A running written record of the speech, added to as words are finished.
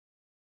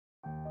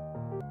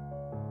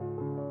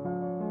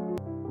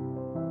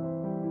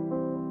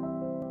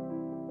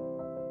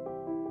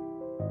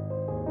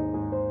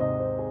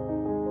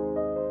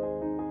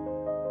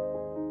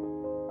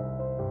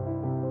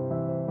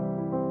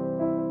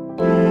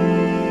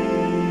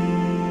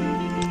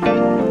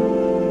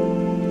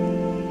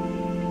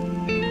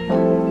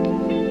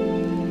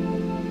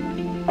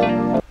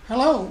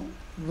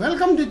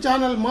Welcome to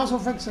channel Mass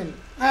of Excel.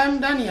 I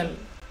am Daniel.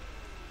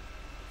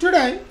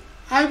 Today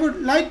I would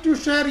like to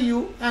share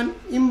you an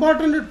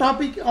important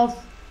topic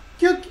of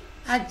Quick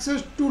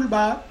Access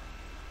Toolbar,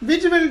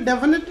 which will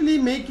definitely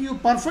make you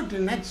perfect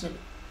in Excel.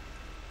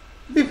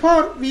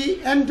 Before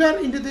we enter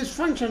into this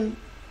function,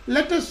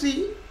 let us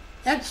see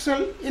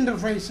Excel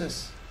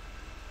interfaces.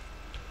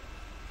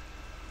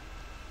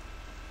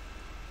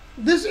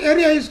 This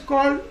area is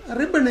called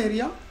ribbon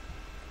area.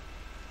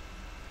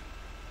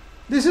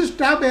 This is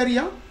tab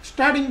area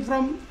starting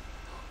from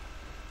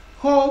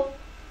Home,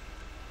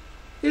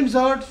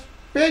 Inserts,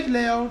 Page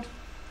Layout,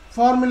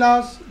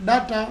 Formulas,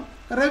 Data,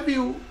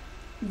 Review,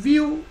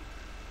 View,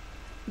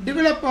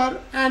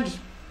 Developer and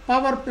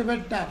Power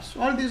Pivot tabs.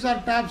 All these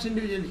are tabs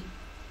individually.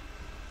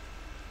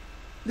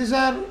 These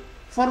are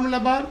formula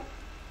bar.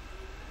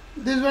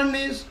 This one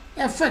is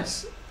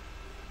FX.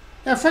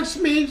 FX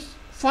means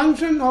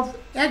function of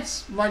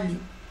X value.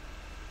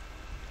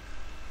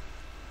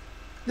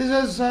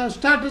 This is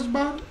status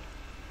bar.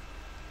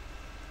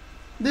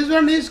 This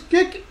one is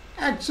Quick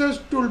Access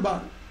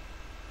Toolbar.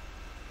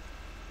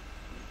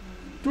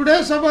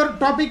 Today's our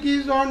topic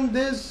is on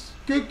this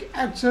Quick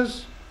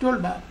Access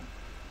Toolbar.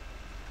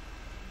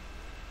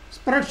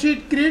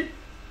 Spreadsheet grid,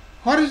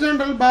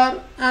 horizontal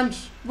bar and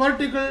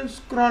vertical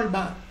scroll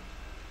bar.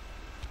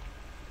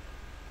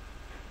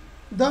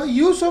 The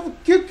use of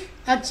Quick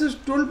Access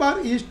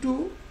Toolbar is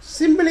to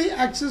simply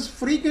access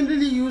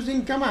frequently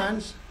using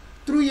commands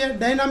through a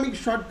dynamic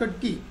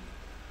shortcut key.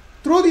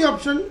 Through the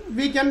option,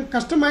 we can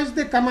customize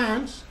the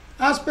commands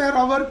as per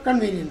our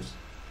convenience.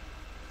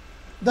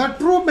 The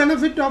true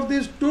benefit of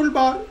this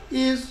toolbar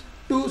is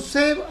to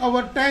save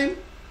our time,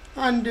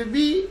 and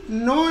we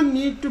no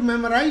need to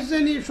memorize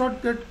any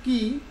shortcut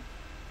key,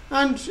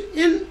 and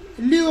in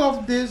lieu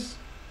of this,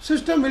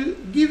 system will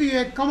give you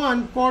a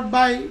command code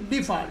by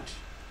default.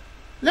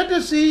 Let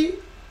us see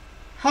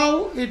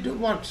how it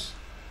works.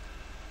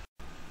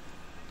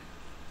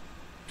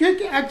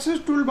 Quick Access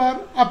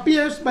Toolbar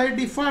appears by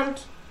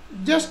default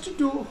just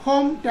to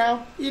Home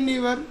tab in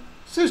your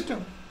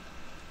system.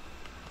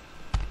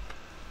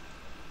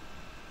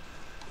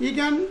 You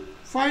can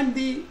find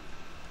the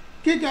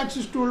Quick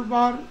Access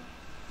Toolbar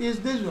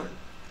is this one.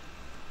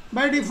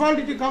 By default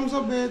it comes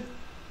up with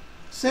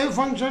save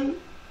function,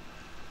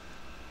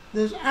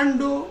 this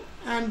undo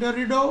and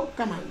redo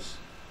commands.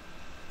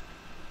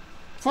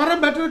 For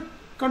a better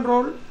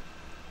control,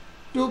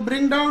 to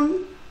bring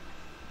down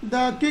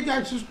the Quick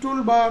Access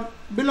Toolbar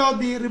below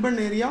the ribbon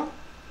area,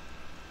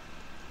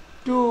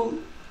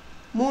 to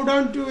move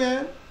down to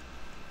a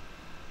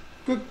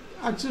Quick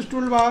Access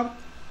Toolbar,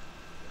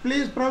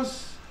 please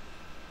press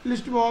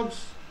list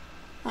box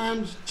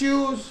and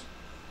choose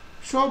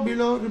show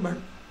below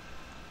ribbon.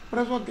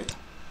 Press OK.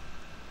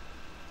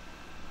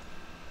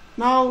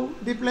 Now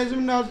the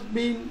placement has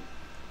been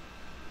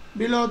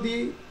below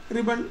the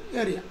ribbon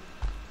area.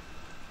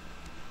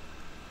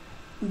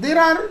 There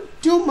are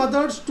two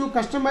methods to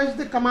customize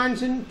the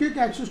commands in Quick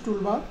Access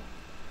Toolbar.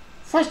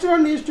 First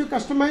one is to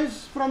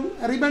customize from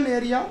ribbon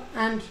area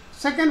and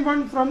second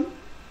one from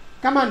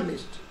command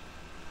list.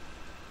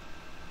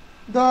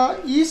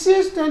 The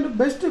easiest and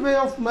best way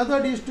of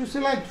method is to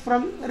select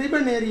from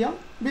ribbon area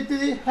with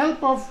the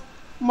help of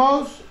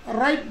mouse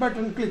right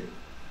button click.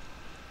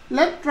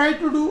 Let's try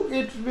to do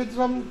it with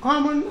some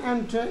common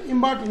and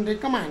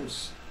important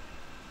commands.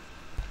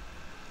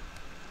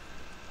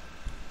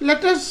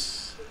 Let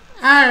us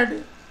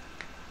add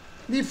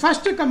the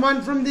first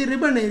command from the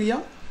ribbon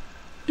area.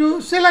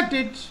 To select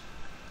it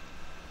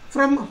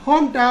from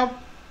Home tab,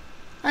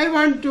 I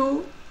want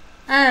to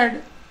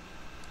add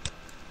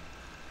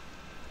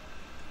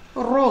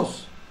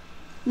rows,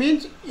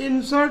 means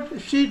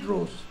insert sheet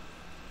rows.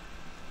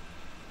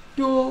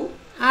 To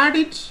add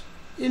it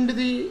into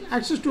the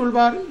Access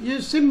Toolbar, you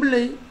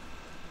simply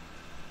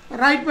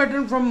right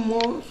button from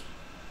mouse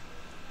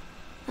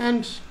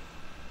and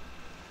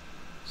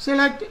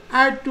select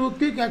Add to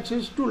Quick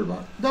Access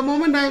Toolbar. The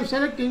moment I am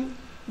selecting,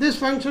 this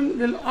function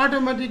will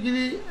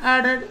automatically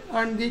added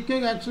on the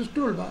Quick Access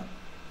Toolbar.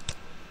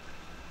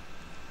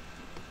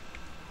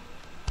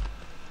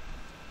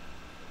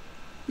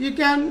 You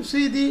can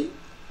see the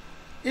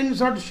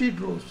insert sheet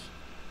rows.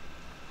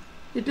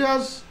 It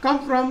has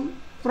come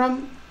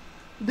from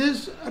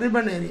this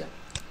ribbon area.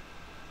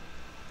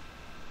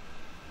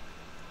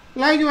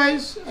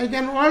 Likewise, I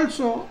can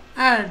also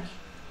add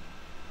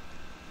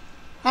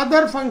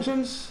other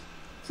functions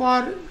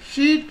for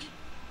sheet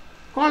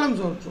columns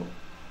also.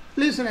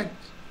 Please select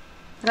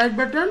right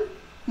button,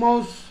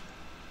 mouse,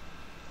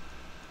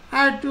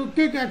 add to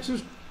Quick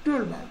Access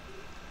Toolbar.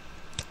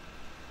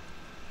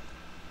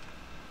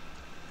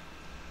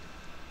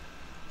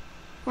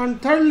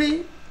 And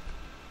thirdly,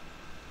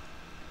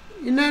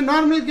 in a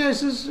normal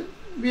cases,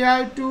 we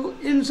have to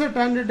insert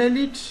and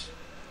delete.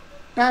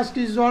 Task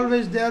is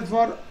always there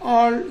for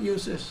all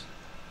users.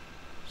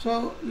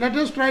 So let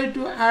us try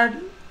to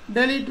add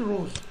delete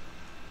rows.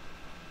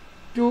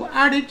 To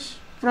add it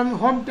from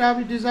Home tab,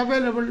 it is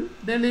available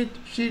delete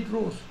sheet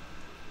rows.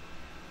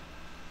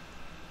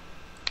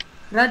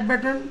 Right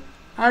button,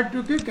 add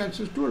to Quick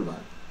Access Toolbar.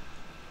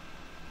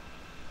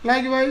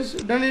 Likewise,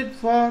 delete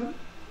for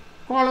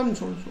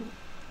columns also.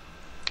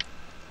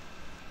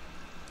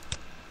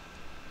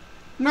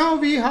 Now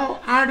we have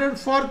added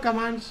 4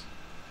 commands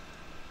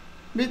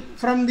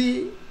from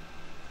the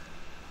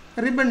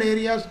ribbon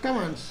areas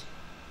commands.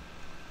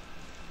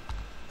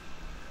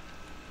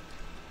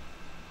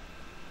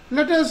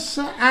 Let us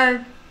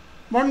add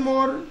one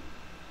more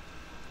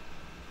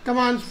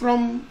commands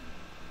from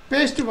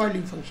paste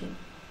value function.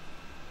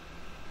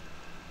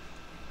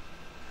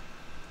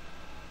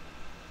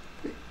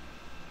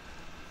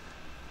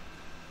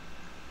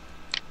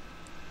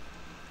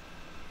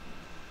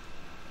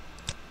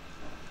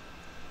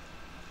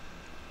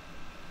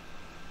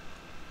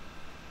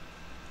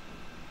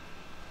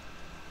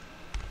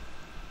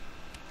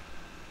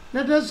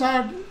 Let us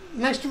add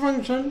next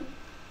function,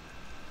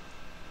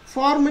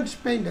 format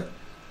painter.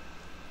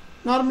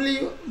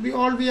 Normally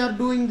we are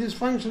doing this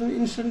function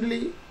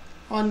instantly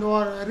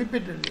or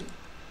repeatedly.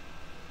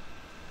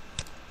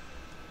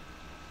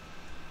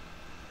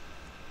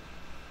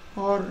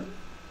 Or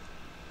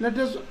let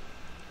us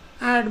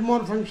add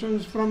more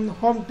functions from the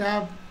home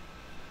tab,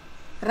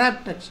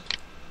 wrap text.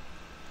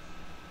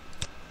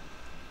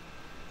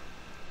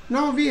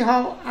 Now we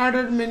have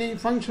added many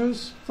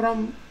functions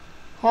from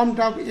home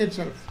tab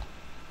itself.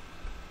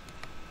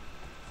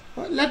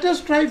 Let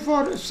us try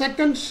for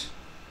second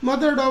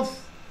method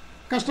of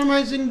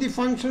customizing the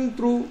function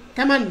through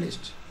command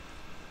list.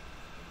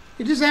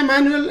 It is a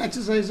manual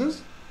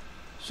exercises.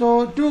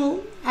 So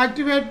to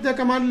activate the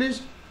command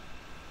list,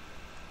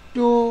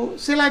 to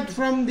select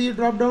from the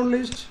drop down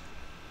list,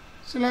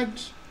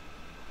 select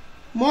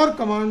more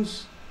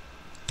commands.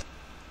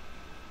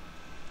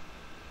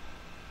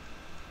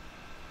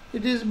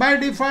 It is by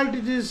default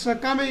it is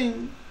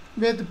coming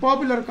with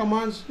popular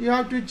commands. You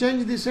have to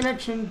change the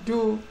selection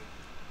to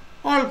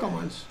all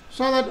commands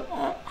so that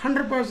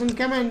 100%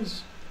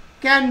 commands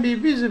can be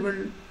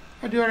visible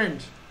at your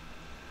end.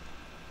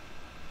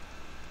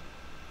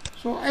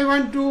 So I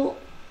want to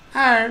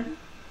add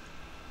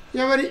a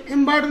very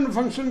important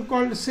function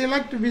called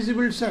select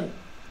visible cell.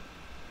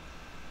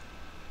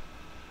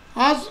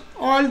 As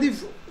all the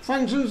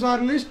functions are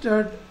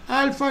listed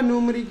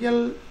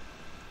alphanumerical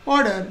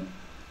order,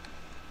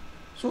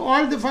 so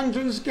all the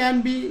functions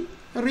can be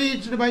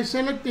reached by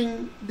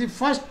selecting the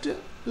first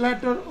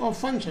letter of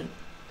function.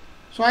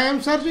 So I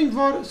am searching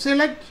for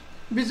select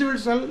visible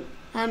cell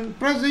and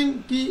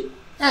pressing key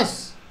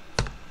S.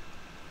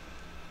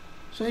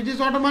 So it is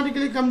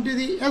automatically come to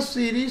the S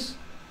series.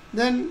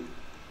 Then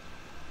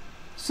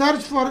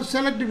search for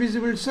select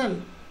visible cell.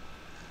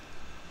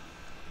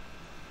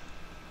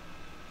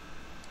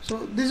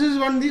 So this is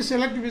one the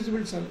select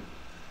visible cell.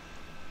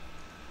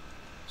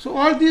 So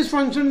all these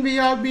functions we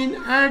have been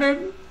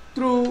added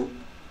through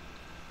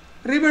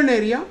ribbon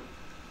area.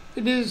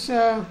 It is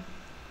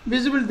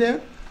visible there.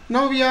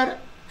 Now we are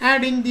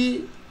adding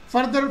the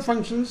further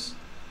functions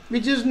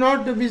which is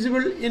not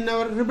visible in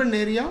our ribbon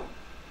area,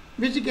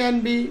 which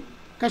can be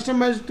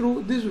customized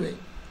through this way.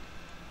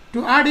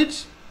 To add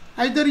it,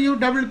 either you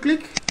double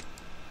click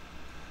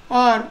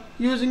or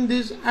using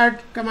this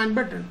add command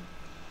button.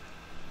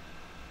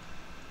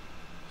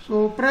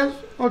 So press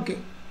OK.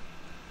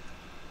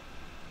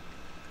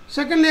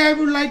 Secondly, I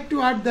would like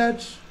to add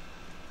that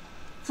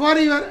for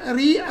your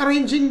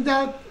rearranging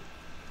the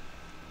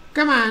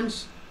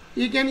commands,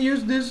 you can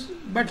use this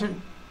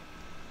button.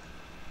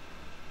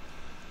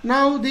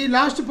 Now the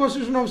last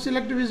position of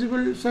select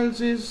visible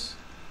cells is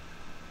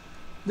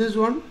this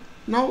one.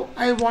 Now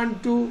I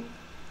want to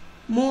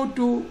move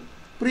to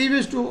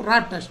previous to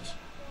wrap text.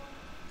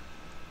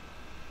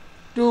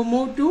 To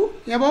move to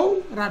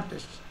above wrap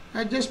text,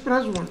 I just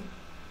press 1,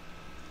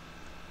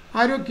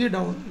 arrow key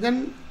down.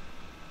 Then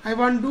I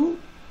want to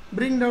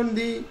bring down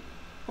the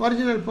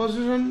original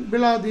position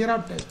below the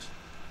wrap text.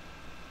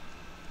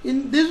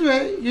 In this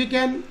way you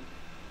can,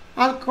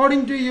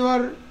 according to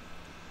your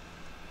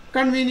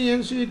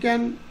convenience, you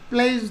can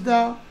place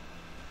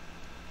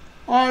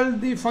all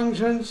the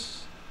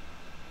functions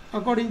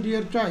according to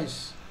your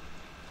choice.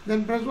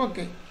 Then press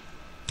OK.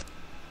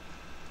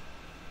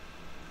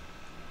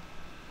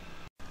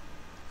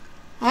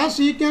 As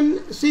you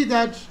can see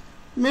that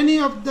many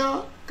of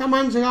the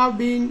commands have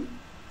been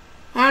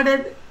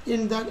added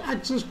in the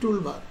access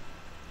toolbar.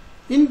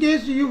 In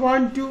case you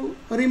want to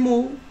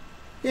remove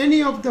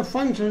any of the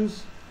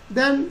functions,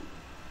 then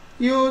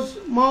use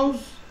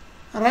mouse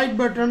right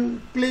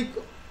button, click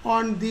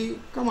on the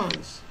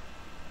commands.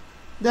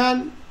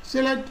 Then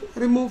select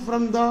remove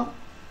from the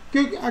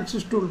quick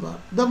access toolbar.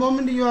 The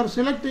moment you are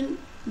selecting,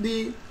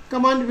 the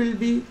command will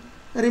be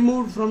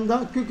removed from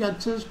the quick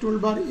access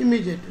toolbar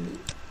immediately.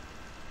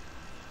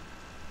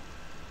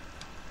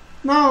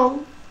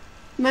 Now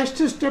next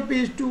step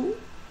is to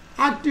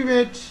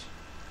activate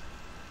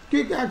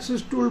quick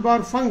access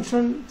toolbar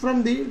function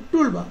from the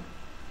toolbar.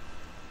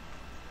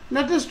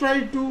 Let us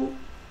try to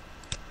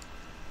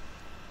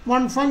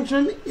one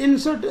function,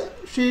 insert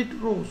sheet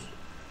rows.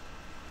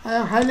 I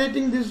am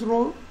highlighting this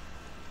row.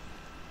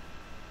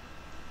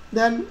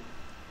 Then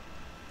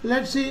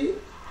let's see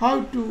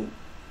how to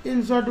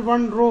insert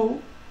one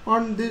row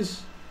on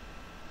this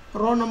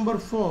row number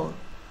 4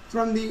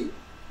 from the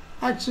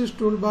Access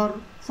Toolbar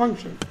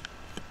function.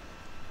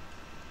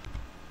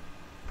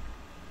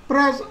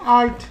 Press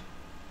Alt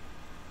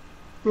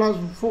plus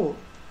 4.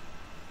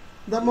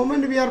 The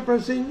moment we are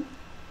pressing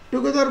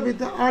together with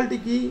the Alt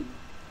key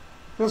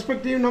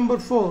respective number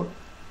 4,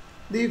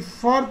 the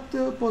fourth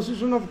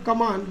position of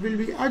command will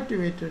be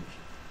activated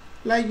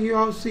like you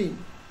have seen.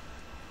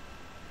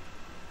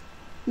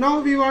 Now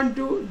we want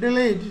to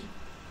delete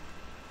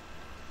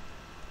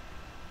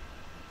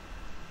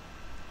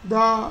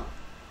the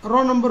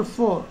row number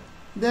 4.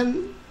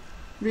 Then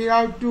we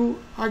have to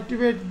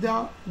activate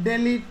the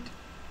delete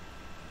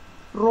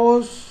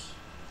rows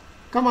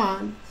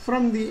command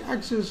from the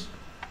Access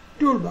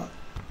Toolbar.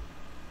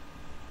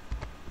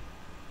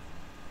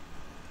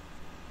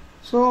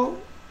 So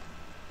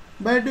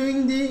by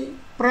doing the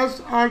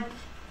press Alt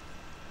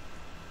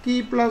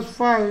key plus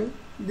 5,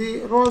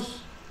 the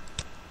rows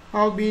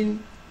have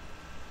been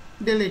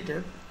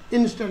deleted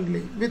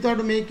instantly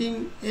without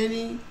making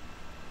any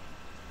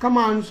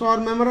commands or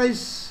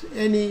memorize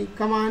any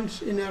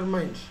commands in your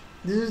mind.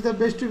 This is the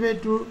best way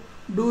to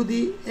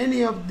do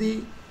any of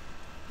the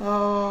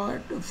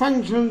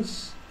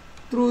functions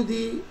through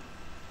the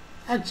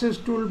Access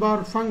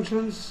Toolbar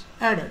functions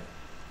added.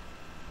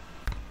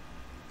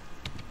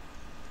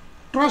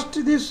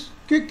 Trust this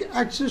Quick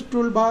Access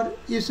Toolbar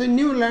is a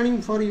new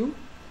learning for you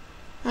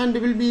and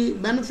will be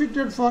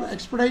benefited for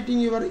expediting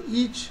your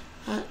each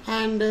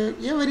and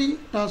every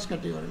task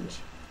at your end.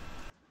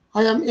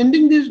 I am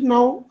ending this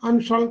now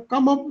and shall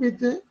come up with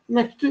the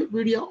next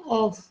video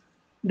of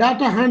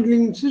data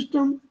handling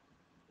system.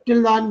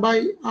 Till then,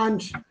 bye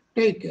and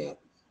take care.